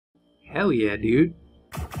Hell yeah, dude.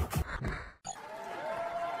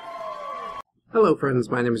 Hello friends,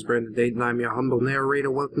 my name is Brandon Dade and I'm your humble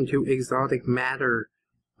narrator. Welcome to Exotic Matter,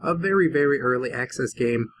 a very, very early access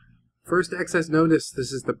game. First access notice,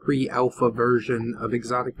 this is the pre-alpha version of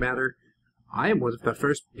Exotic Matter. I am one of the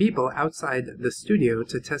first people outside the studio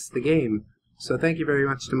to test the game, so thank you very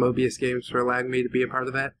much to Mobius Games for allowing me to be a part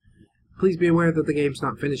of that. Please be aware that the game's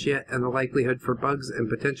not finished yet, and the likelihood for bugs and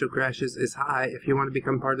potential crashes is high. If you want to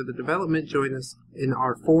become part of the development, join us in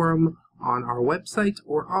our forum, on our website,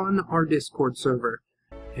 or on our Discord server.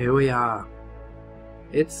 Here we are.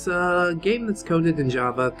 It's a game that's coded in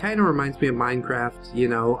Java. Kind of reminds me of Minecraft, you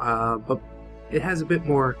know, but it has a bit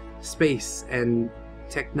more space and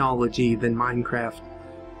technology than Minecraft.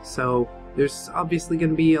 So there's obviously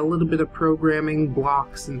going to be a little bit of programming,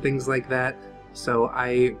 blocks, and things like that. So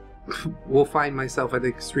I will find myself at an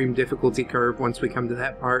extreme difficulty curve once we come to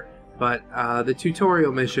that part. But the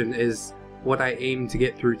tutorial mission is what I aim to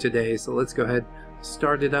get through today. So let's go ahead,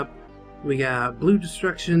 start it up. We got Blue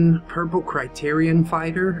Destruction, Purple Criterion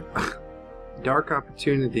Fighter, Dark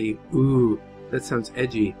Opportunity. Ooh, that sounds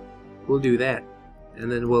edgy. We'll do that.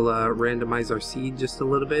 And then we'll randomize our seed just a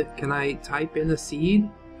little bit. Can I type in a seed?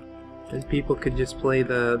 And people could just play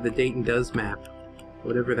the Dayton Does map.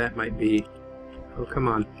 Whatever that might be. Oh, come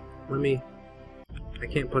on. I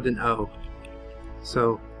can't put an O.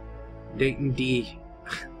 So, Dayton D.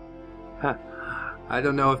 I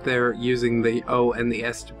don't know if they're using the O and the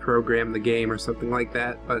S to program the game or something like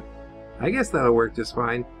that, but I guess that'll work just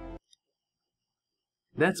fine.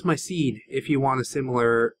 That's my seed, if you want a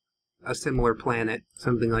similar planet,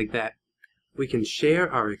 something like that. We can share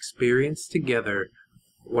our experience together,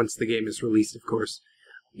 once the game is released, of course.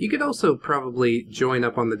 You could also probably join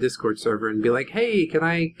up on the Discord server and be like, hey, can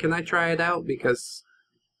I try it out? Because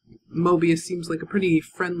Mobius seems like a pretty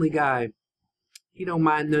friendly guy. He don't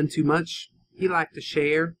mind none too much. He like to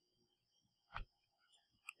share.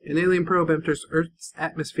 An alien probe enters Earth's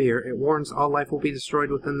atmosphere. It warns all life will be destroyed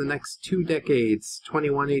within the next 2 decades,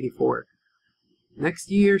 2184. Next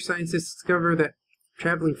year, scientists discover that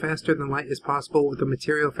traveling faster than light is possible with a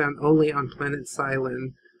material found only on planet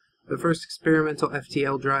Cylon. The first experimental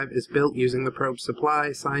FTL drive is built using the probe's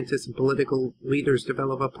supply. Scientists and political leaders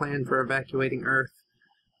develop a plan for evacuating Earth.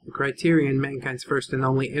 The Criterion, mankind's first and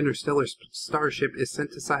only interstellar starship, is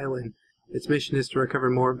sent to Cylon. Its mission is to recover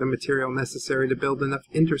more of the material necessary to build enough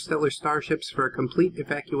interstellar starships for a complete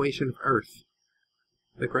evacuation of Earth.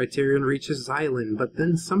 The Criterion reaches Cylon, but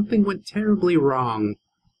then something went terribly wrong.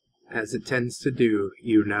 As it tends to do,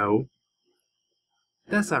 you know.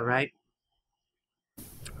 That's alright.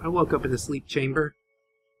 I woke up in a sleep chamber.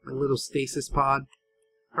 My little stasis pod.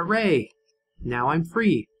 Hooray! Now I'm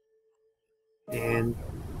free. And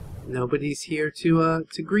nobody's here to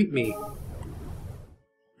greet me.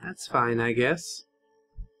 That's fine, I guess.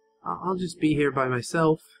 I'll just be here by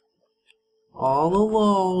myself. All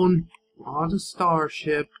alone. On a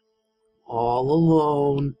starship. All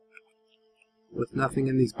alone. With nothing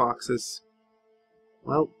in these boxes.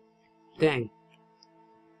 Well, dang.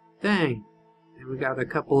 Dang. And we got a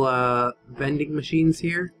couple vending machines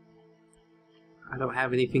here. I don't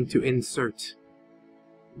have anything to insert.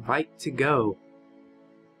 Bite to go.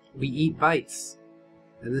 We eat bites.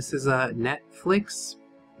 And this is a Netflix.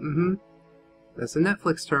 That's a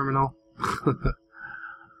Netflix terminal.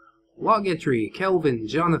 Log entry. Kelvin,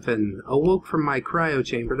 Jonathan. Awoke from my cryo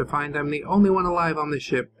chamber to find I'm the only one alive on this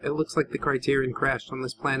ship. It looks like the Criterion crashed on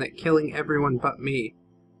this planet, killing everyone but me.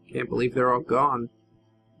 Can't believe they're all gone.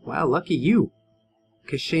 Wow, lucky you.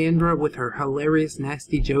 Cassandra with her hilarious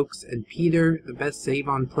nasty jokes, and Peter, the best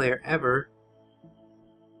save-on player ever.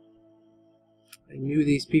 I knew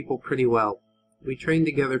these people pretty well. We trained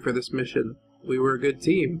together for this mission. We were a good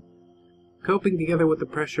team. Coping together with the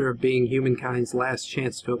pressure of being humankind's last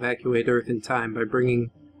chance to evacuate Earth in time by bringing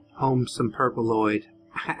home some Purpleoid.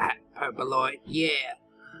 Purpleoid, yeah!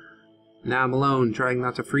 Now I'm alone, trying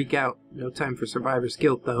not to freak out. No time for survivor's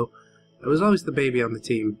guilt, though. I was always the baby on the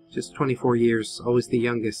team. Just 24 years, always the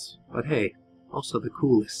youngest. But hey, also the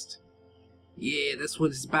coolest. Yeah, that's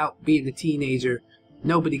what it's about, being a teenager.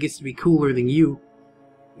 Nobody gets to be cooler than you.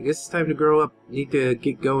 I guess it's time to grow up. Need to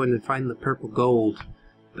get going and find the purple gold.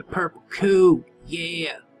 The purple coup!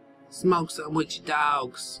 Yeah! Smoke some with your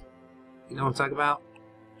dogs. You know what I'm talking about?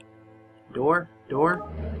 Door? Door?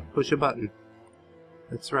 Push a button.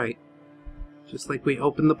 That's right. Just like we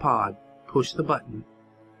opened the pod. Push the button.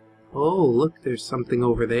 Oh, look, there's something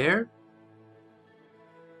over there.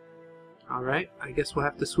 Alright, I guess we'll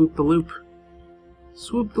have to swoop the loop.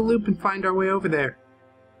 Swoop the loop and find our way over there.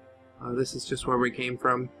 This is just where we came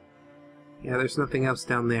from. Yeah, there's nothing else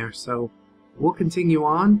down there, so we'll continue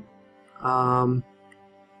on.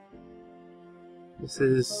 This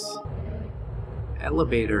is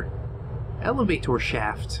elevator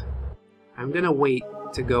shaft. I'm gonna wait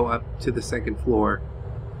to go up to the second floor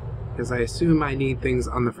because I assume I need things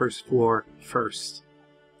on the first floor first.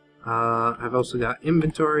 I've also got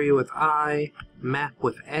inventory with I, map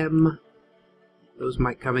with M. Those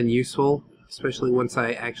might come in useful, especially once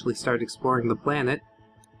I actually start exploring the planet.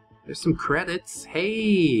 There's some credits.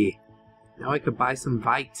 Hey! Now I could buy some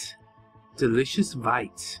Vite. Delicious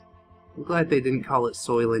Vite. I'm glad they didn't call it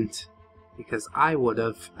Soylent, because I would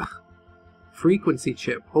have. Frequency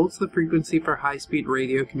chip. Holds the frequency for high-speed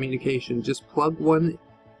radio communication. Just plug one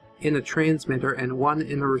in a transmitter and one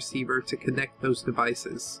in a receiver to connect those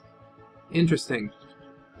devices. Interesting.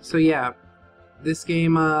 So yeah, this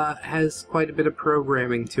game has quite a bit of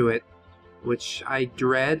programming to it, which I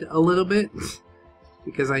dread a little bit,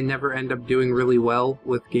 because I never end up doing really well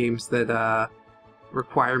with games that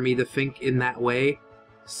require me to think in that way.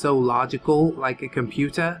 So logical, like a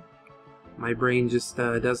computer. My brain just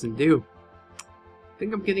doesn't do. I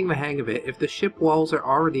think I'm getting the hang of it. If the ship walls are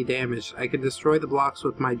already damaged, I can destroy the blocks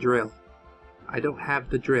with my drill. I don't have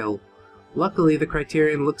the drill. Luckily, the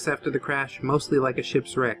Criterion looks after the crash mostly like a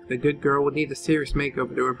ship's wreck. The good girl would need a serious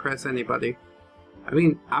makeover to impress anybody. I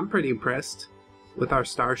mean, I'm pretty impressed with our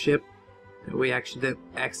starship that we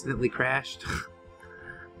accidentally crashed.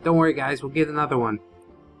 Don't worry guys, we'll get another one.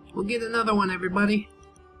 We'll get another one, everybody.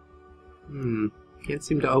 Can't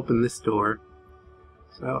seem to open this door.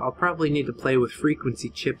 So I'll probably need to play with frequency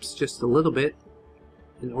chips just a little bit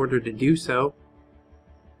in order to do so.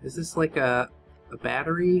 Is this like a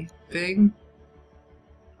battery thing?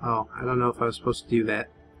 Oh, I don't know if I was supposed to do that.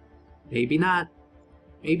 Maybe not.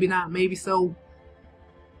 Maybe not, maybe so.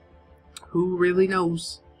 Who really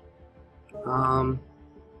knows?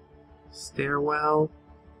 Stairwell.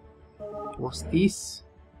 What's this?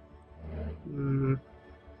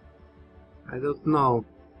 I don't know.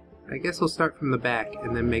 I guess I'll start from the back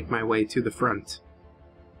and then make my way to the front.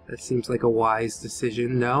 That seems like a wise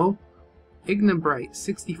decision. No? Ignibrite,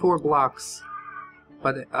 64 blocks.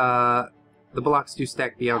 But the blocks do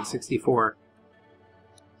stack beyond 64.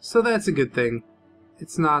 So that's a good thing.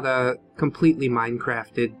 It's not a completely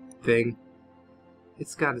Minecrafted thing.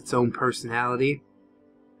 It's got its own personality.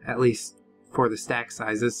 At least for the stack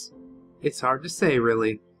sizes. It's hard to say,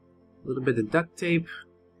 really. A little bit of duct tape.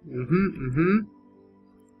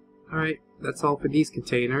 Alright, that's all for these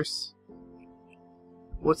containers.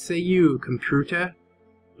 What say you, computer?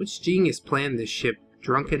 Which genius planned this ship?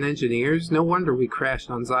 Drunken engineers? No wonder we crashed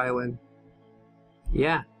on Xylan.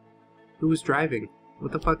 Yeah. Who was driving?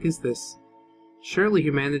 What the fuck is this? Surely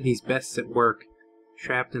humanity's best at work.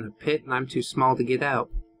 Trapped in a pit and I'm too small to get out.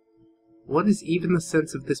 What is even the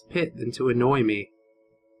sense of this pit than to annoy me?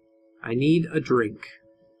 I need a drink.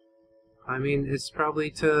 I mean, it's probably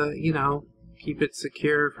to, you know, keep it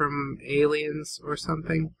secure from aliens or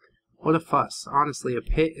something. What a fuss. Honestly, a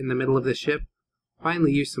pit in the middle of the ship?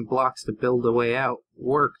 Finally used some blocks to build a way out.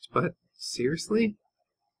 Worked, but seriously?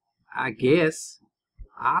 I guess.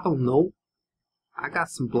 I don't know. I got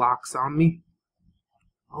some blocks on me.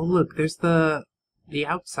 Oh look, there's the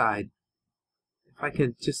outside. If I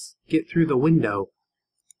could just get through the window.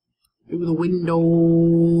 Through the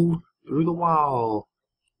window. Through the wall.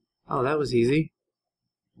 Oh, that was easy.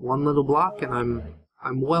 One little block and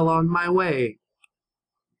I'm well on my way.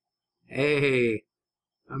 Hey,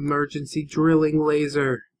 emergency drilling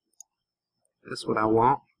laser. That's what I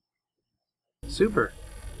want. Super.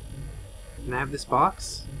 Can I have this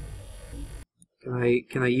box? Can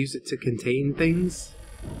I use it to contain things?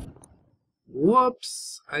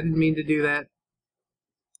 Whoops! I didn't mean to do that.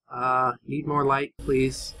 Need more light,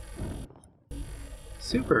 please.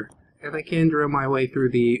 Super. And I can drill my way through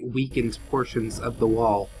the weakened portions of the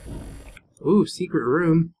wall. Ooh, secret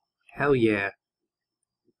room. Hell yeah.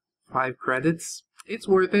 5 credits. It's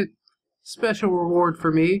worth it. Special reward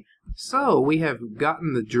for me. So, we have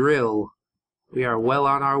gotten the drill. We are well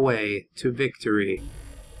on our way to victory.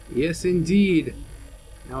 Yes, indeed.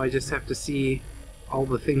 Now I just have to see all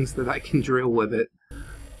the things that I can drill with it.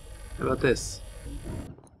 How about this?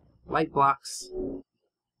 Light blocks.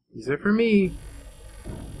 These are for me.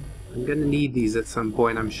 I'm gonna need these at some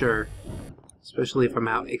point, I'm sure. Especially if I'm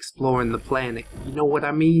out exploring the planet. You know what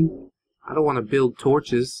I mean? I don't want to build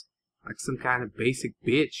torches like some kind of basic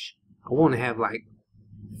bitch. I want to have, like,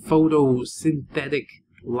 photosynthetic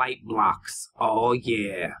light blocks. Oh,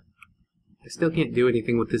 yeah. I still can't do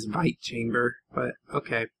anything with this Vite chamber, but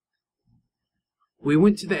okay. We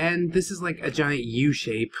went to the end. This is like a giant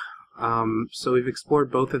U-shape. So we've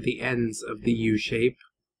explored both of the ends of the U-shape.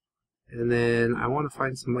 And then I want to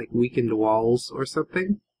find some, like, weakened walls or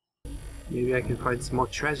something. Maybe I can find some more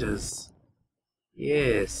treasures.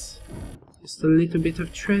 Yes. Just a little bit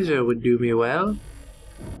of treasure would do me well.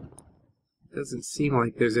 Doesn't seem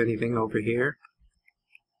like there's anything over here.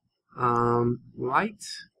 Light?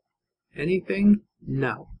 Anything?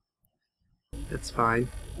 No. That's fine.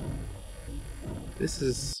 This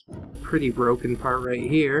is a pretty broken part right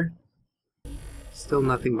here. Still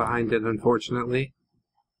nothing behind it, unfortunately.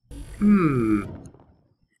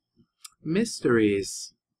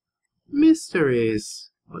 Mysteries.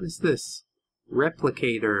 Mysteries. What is this?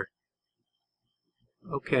 Replicator.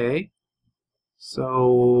 Okay.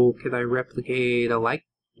 So, could I replicate a light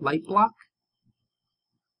block?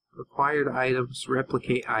 Required items,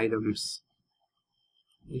 replicate items.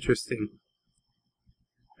 Interesting.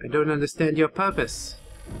 I don't understand your purpose.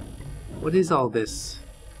 What is all this?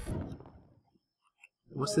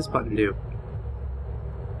 What's this button do?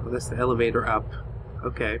 Oh, that's the elevator up.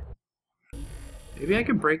 Okay. Maybe I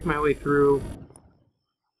can break my way through.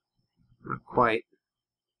 Not quite.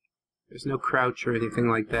 There's no crouch or anything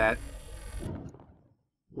like that.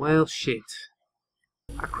 Well, shit.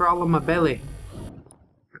 I crawl on my belly.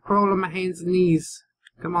 I crawl on my hands and knees.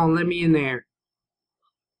 Come on, let me in there.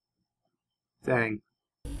 Dang.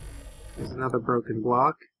 There's another broken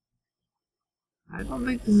block. I don't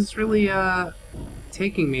think this is really,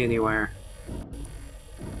 taking me anywhere.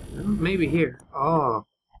 Well, maybe here. Oh.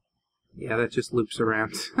 Yeah, that just loops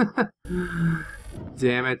around.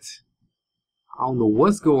 Damn it. I don't know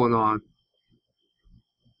what's going on.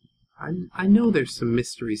 I know there's some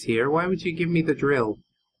mysteries here. Why would you give me the drill?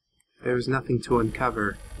 There's nothing to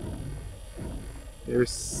uncover.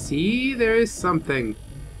 See, there is something.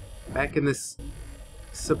 Back in this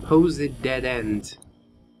supposed dead end.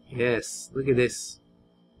 Yes, look at this.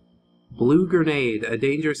 Blue grenade, a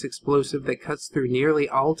dangerous explosive that cuts through nearly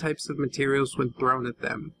all types of materials when thrown at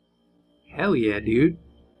them. Hell yeah, dude.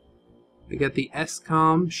 We got the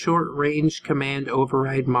SCOM Short Range Command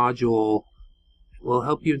Override Module. It will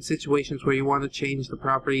help you in situations where you want to change the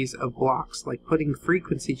properties of blocks, like putting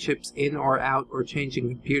frequency chips in or out or changing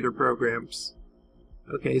computer programs.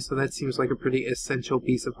 Okay, so that seems like a pretty essential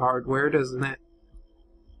piece of hardware, doesn't it?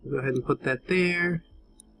 Go ahead and put that there.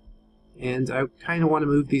 And I kind of want to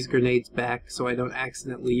move these grenades back so I don't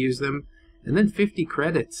accidentally use them. And then 50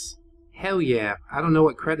 credits. Hell yeah. I don't know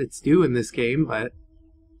what credits do in this game, but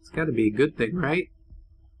it's got to be a good thing, right?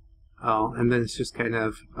 Oh, and then it's just kind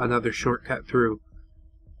of another shortcut through.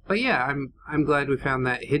 But yeah, I'm glad we found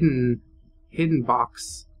that hidden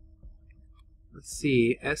box. Let's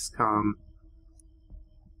see, SCOM.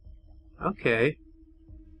 Okay.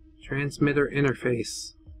 Transmitter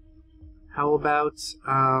interface. How about,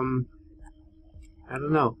 I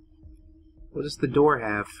don't know. What does the door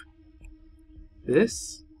have?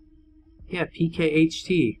 This? Yeah,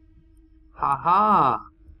 PKHT. Haha!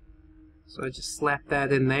 So I just slap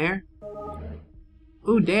that in there.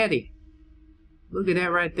 Ooh, daddy! Look at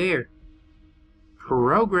that right there.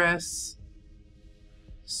 Progress!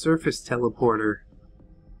 Surface teleporter.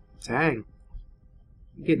 Dang.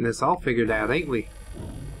 We're getting this all figured out, ain't we?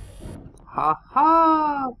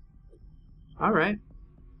 Ha-ha! Alright.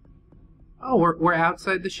 Oh, we're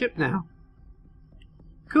outside the ship now.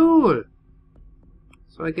 Cool!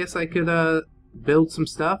 So I guess I could, build some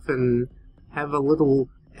stuff and have a little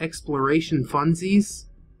exploration funsies.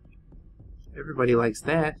 Everybody likes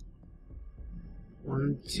that.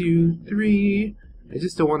 1, 2, 3. I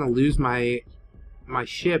just don't want to lose my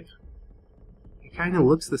ship. It kind of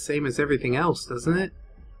looks the same as everything else, doesn't it?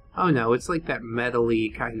 Oh no, it's like that metal-y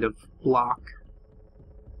kind of block.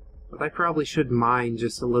 But I probably should mine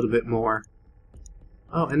just a little bit more.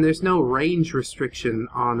 Oh, and there's no range restriction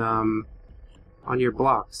on your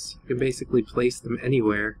blocks. You can basically place them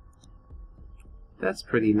anywhere. That's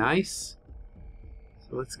pretty nice.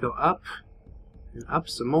 So let's go up and up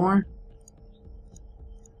some more.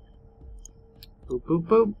 Boop, boop,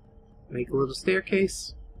 boop. Make a little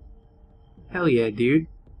staircase. Hell yeah, dude.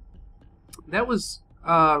 That was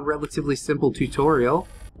a relatively simple tutorial,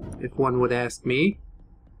 if one would ask me.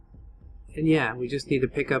 And yeah, we just need to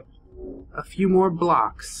pick up a few more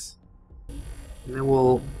blocks. And then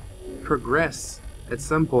we'll progress at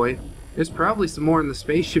some point. There's probably some more in the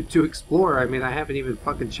spaceship to explore. I mean, I haven't even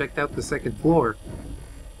fucking checked out the second floor.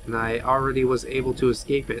 And I already was able to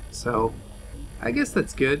escape it, so I guess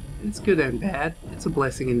that's good. It's good and bad. It's a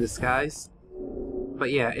blessing in disguise.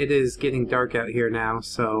 But yeah, it is getting dark out here now,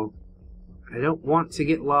 so I don't want to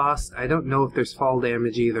get lost. I don't know if there's fall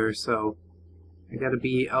damage either, so I gotta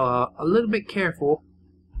be a little bit careful.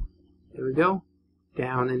 There we go.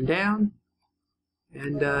 Down and down.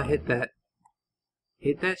 And hit that.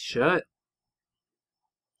 Hit that shut.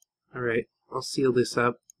 Alright, I'll seal this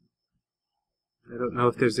up. I don't know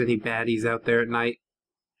if there's any baddies out there at night,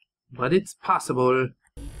 but it's possible.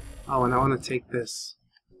 Oh, and I want to take this.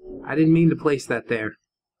 I didn't mean to place that there.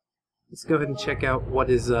 Let's go ahead and check out what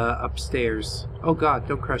is upstairs. Oh god,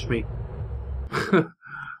 don't crush me.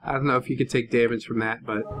 I don't know if you could take damage from that,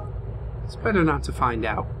 but it's better not to find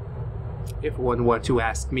out, if one were to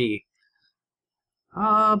ask me.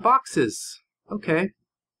 Boxes. Okay.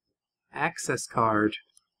 Access card.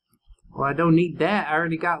 Well, I don't need that. I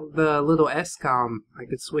already got the little SCOM. I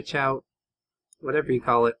could switch out whatever you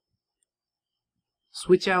call it.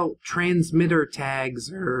 Switch out transmitter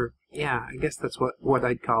tags, or yeah, I guess that's what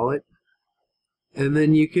I'd call it. And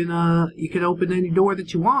then you can open any door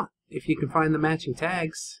that you want if you can find the matching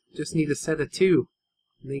tags. Just need a set of 2.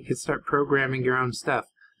 And then you can start programming your own stuff.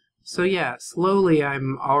 So yeah, slowly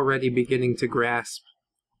I'm already beginning to grasp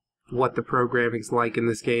what the programming's like in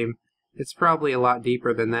this game. It's probably a lot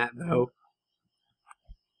deeper than that, though.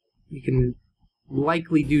 You can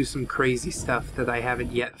likely do some crazy stuff that I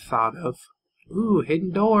haven't yet thought of. Ooh,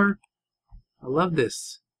 hidden door. I love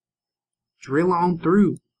this. Drill on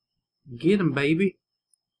through. Get 'em, baby.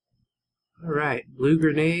 Alright, blue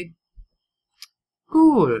grenade.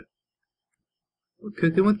 Good. We're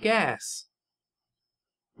cooking with gas.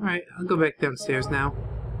 Alright, I'll go back downstairs now.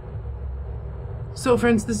 So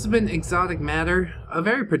friends, this has been Exotic Matter. A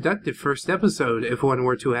very productive first episode, if one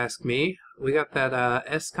were to ask me. We got that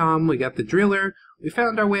SCOM, we got the driller, we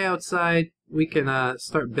found our way outside. We can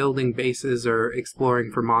start building bases or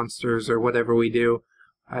exploring for monsters or whatever we do.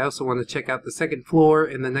 I also want to check out the second floor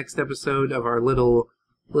in the next episode of our little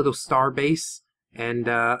star base. And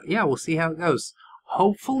yeah, we'll see how it goes.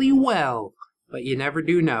 Hopefully well, but you never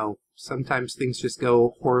do know. Sometimes things just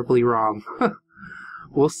go horribly wrong.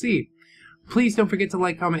 We'll see. Please don't forget to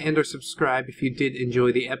like, comment, and or subscribe if you did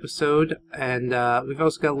enjoy the episode. And we've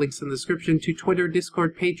also got links in the description to Twitter,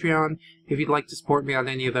 Discord, Patreon. If you'd like to support me on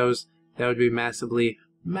any of those, that would be massively,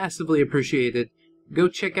 massively appreciated. Go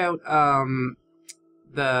check out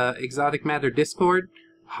the Exotic Matter Discord.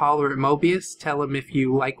 Holler at Mobius. Tell him if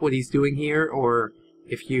you like what he's doing here, or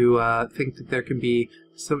if you think that there can be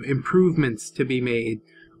some improvements to be made.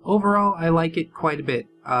 Overall, I like it quite a bit.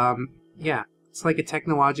 Yeah. It's like a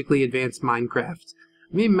technologically advanced Minecraft.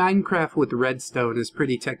 I mean, Minecraft with redstone is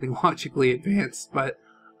pretty technologically advanced, but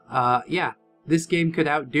yeah, this game could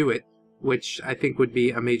outdo it, which I think would be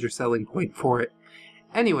a major selling point for it.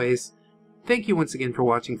 Anyways, thank you once again for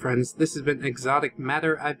watching, friends. This has been Exotic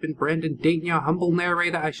Matter. I've been Brandon Dayton, your humble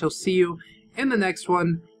narrator. I shall see you in the next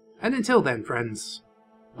one, and until then, friends,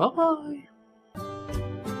 bye-bye.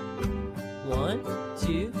 1,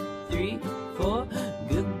 2, 3, 4.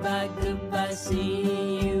 Goodbye, goodbye,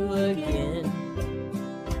 see you again.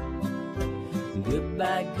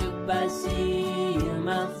 Goodbye, goodbye, see you,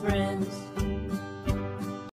 my friends.